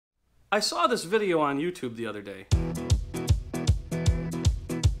I saw this video on YouTube the other day.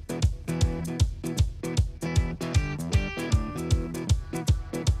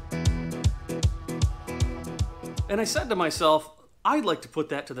 And I said to myself, I'd like to put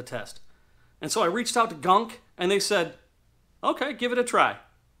that to the test. And so I reached out to GUNK, and they said, okay, give it a try.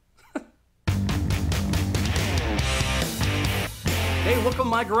 Hey, welcome to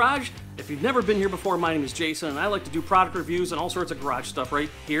my garage. If you've never been here before, my name is Jason, and I like to do product reviews and all sorts of garage stuff right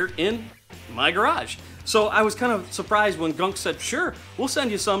here in my garage. So I was kind of surprised when GUNK said, sure, we'll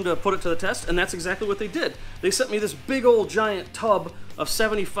send you some to put it to the test, and that's exactly what they did. They sent me this big old giant tub of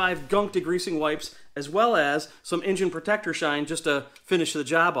 75 GUNK Degreasing Wipes, as well as some engine protector shine just to finish the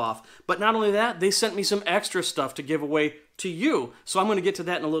job off. But not only that, they sent me some extra stuff to give away to you. So I'm going to get to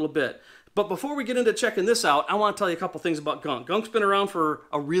that in a little bit. But before we get into checking this out, I want to tell you a couple things about GUNK. GUNK's been around for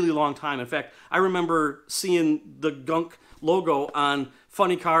a really long time. In fact, I remember seeing the GUNK logo on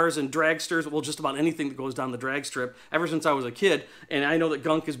funny cars and dragsters, well, just about anything that goes down the drag strip, ever since I was a kid. And I know that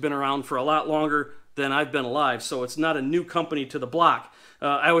GUNK has been around for a lot longer than I've been alive, so it's not a new company to the block.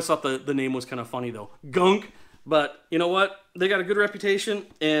 I always thought the name was kind of funny, though. GUNK. But you know what? They got a good reputation,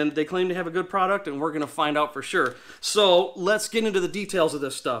 and they claim to have a good product, and we're going to find out for sure. So let's get into the details of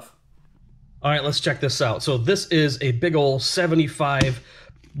this stuff. All right, let's check this out. So this is a big old 75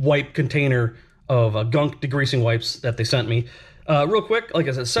 wipe container of GUNK Degreasing Wipes that they sent me. Real quick, like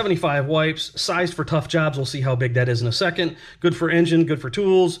I said, 75 wipes, sized for tough jobs. We'll see how big that is in a second. Good for engine, good for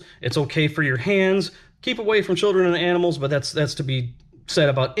tools. It's okay for your hands. Keep away from children and animals, but that's to be said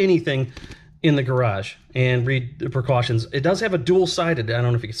about anything in the garage. And read the precautions. It does have a dual-sided, I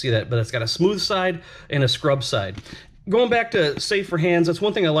don't know if you can see that, but it's got a smooth side and a scrub side. Going back to safe for hands, that's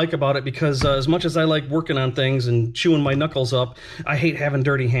one thing I like about it, because as much as I like working on things and chewing my knuckles up, I hate having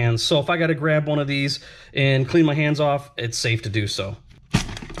dirty hands. So if I got to grab one of these and clean my hands off, it's safe to do so.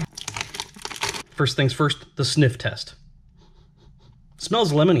 First things first, the sniff test. It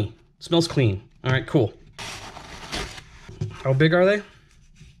smells lemony. It smells clean. All right, cool. How big are they?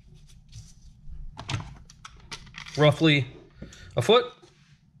 Roughly a foot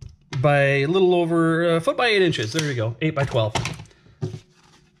by a little over a foot by 8 inches. There you go, 8 by 12.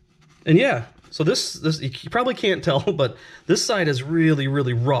 And yeah, so this you probably can't tell, but this side is really,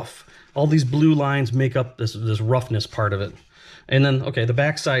 really rough. All these blue lines make up this roughness part of it. And then, okay, the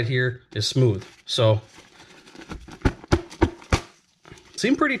back side here is smooth. So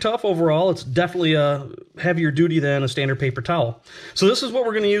seemed pretty tough overall. It's definitely a heavier duty than a standard paper towel. So this is what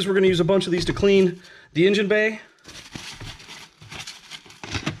we're going to use. We're going to use a bunch of these to clean the engine bay.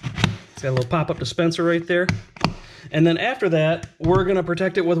 It's got a little pop-up dispenser right there. And then after that, we're going to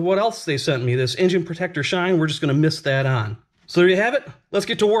protect it with what else they sent me, this engine protector shine. We're just going to mist that on. So there you have it. Let's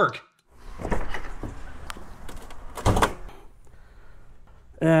get to work.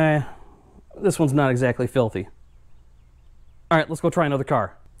 This one's not exactly filthy. All right, let's go try another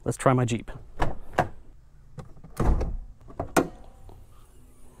car. Let's try my Jeep.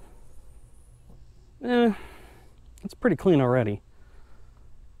 It's pretty clean already.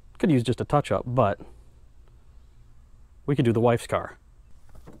 Could use just a touch-up, but we could do the wife's car.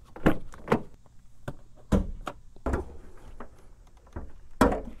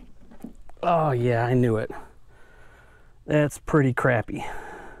 Oh yeah, I knew it. That's pretty crappy.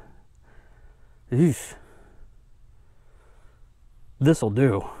 Eesh. This'll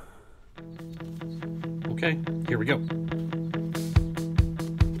do. Okay, here we go.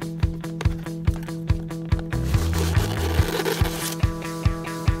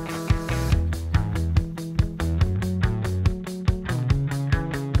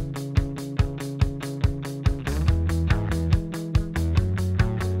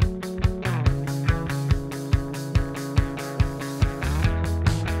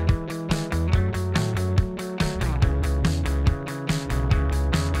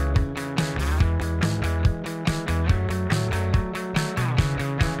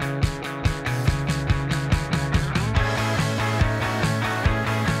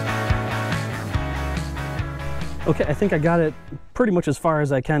 Okay, I think I got it pretty much as far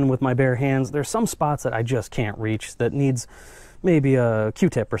as I can with my bare hands. There's some spots that I just can't reach that needs maybe a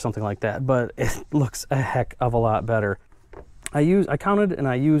Q-tip or something like that, but it looks a heck of a lot better. I counted and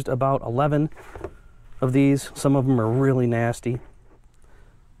I used about 11 of these. Some of them are really nasty,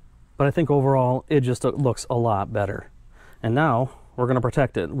 but I think overall it just looks a lot better. And now we're going to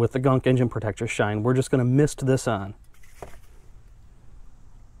protect it with the GUNK engine protector shine. We're just going to mist this on.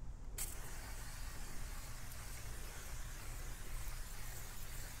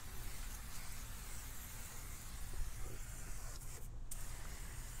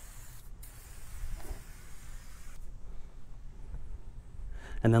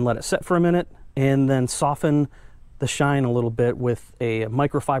 and then let it set for a minute, and then soften the shine a little bit with a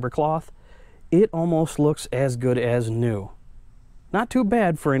microfiber cloth, it almost looks as good as new. Not too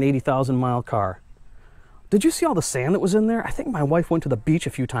bad for an 80,000 mile car. Did you see all the sand that was in there? I think my wife went to the beach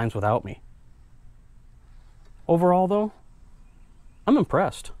a few times without me. Overall though, I'm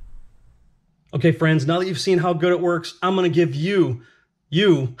impressed. Okay friends, now that you've seen how good it works, I'm gonna give you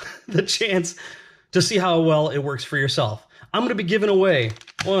the chance to see how well it works for yourself. I'm gonna be giving away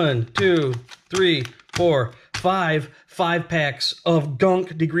 1, 2, 3, 4, 5 packs of GUNK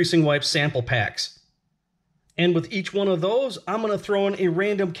Degreasing Wipes sample packs. And with each one of those, I'm gonna throw in a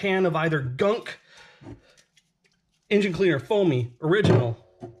random can of either GUNK Engine Cleaner Foamy Original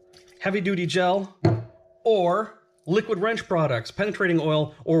Heavy Duty Gel, or liquid wrench products, penetrating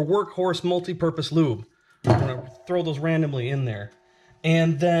oil, or workhorse multi-purpose lube. I'm gonna throw those randomly in there.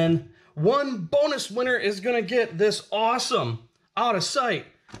 And then one bonus winner is gonna get this awesome, out of sight,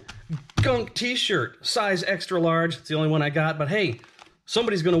 GUNK t-shirt, size extra large. It's the only one I got, but hey,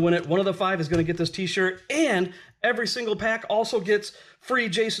 somebody's gonna win it. One of the 5 is gonna get this t-shirt, and every single pack also gets free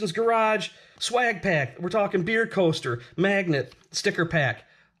Jason's Garage swag pack. We're talking beer coaster, magnet, sticker pack.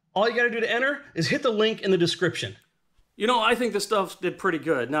 All you gotta do to enter is hit the link in the description. You know, I think this stuff did pretty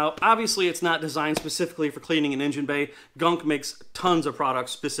good. Now, obviously, it's not designed specifically for cleaning an engine bay. GUNK makes tons of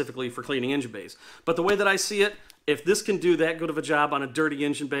products specifically for cleaning engine bays. But the way that I see it, if this can do that good of a job on a dirty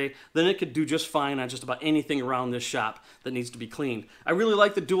engine bay, then it could do just fine on just about anything around this shop that needs to be cleaned. I really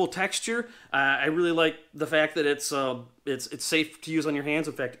like the dual texture. I really like the fact that it's safe to use on your hands.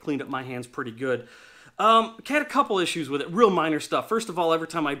 In fact, it cleaned up my hands pretty good. Had a couple issues with it, real minor stuff. First of all, every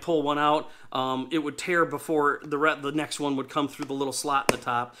time I pull one out, it would tear before the next one would come through the little slot in the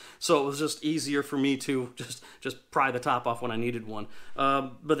top. So it was just easier for me to just pry the top off when I needed one.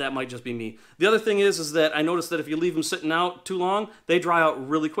 But that might just be me. The other thing is that I noticed that if you leave them sitting out too long, they dry out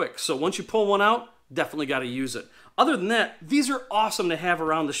really quick. So once you pull one out, definitely got to use it. Other than that, these are awesome to have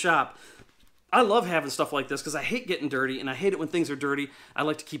around the shop. I love having stuff like this because I hate getting dirty, and I hate it when things are dirty. I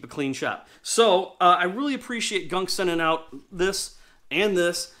like to keep a clean shop. So I really appreciate GUNK sending out this, and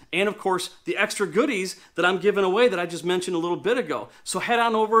of course the extra goodies that I'm giving away that I just mentioned a little bit ago. So head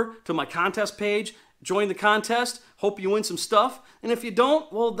on over to my contest page, join the contest, hope you win some stuff, and if you don't,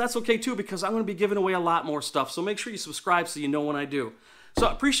 well, that's okay too, because I'm going to be giving away a lot more stuff. So make sure you subscribe so you know when I do. So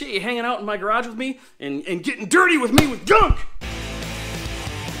I appreciate you hanging out in my garage with me and getting dirty with me with GUNK!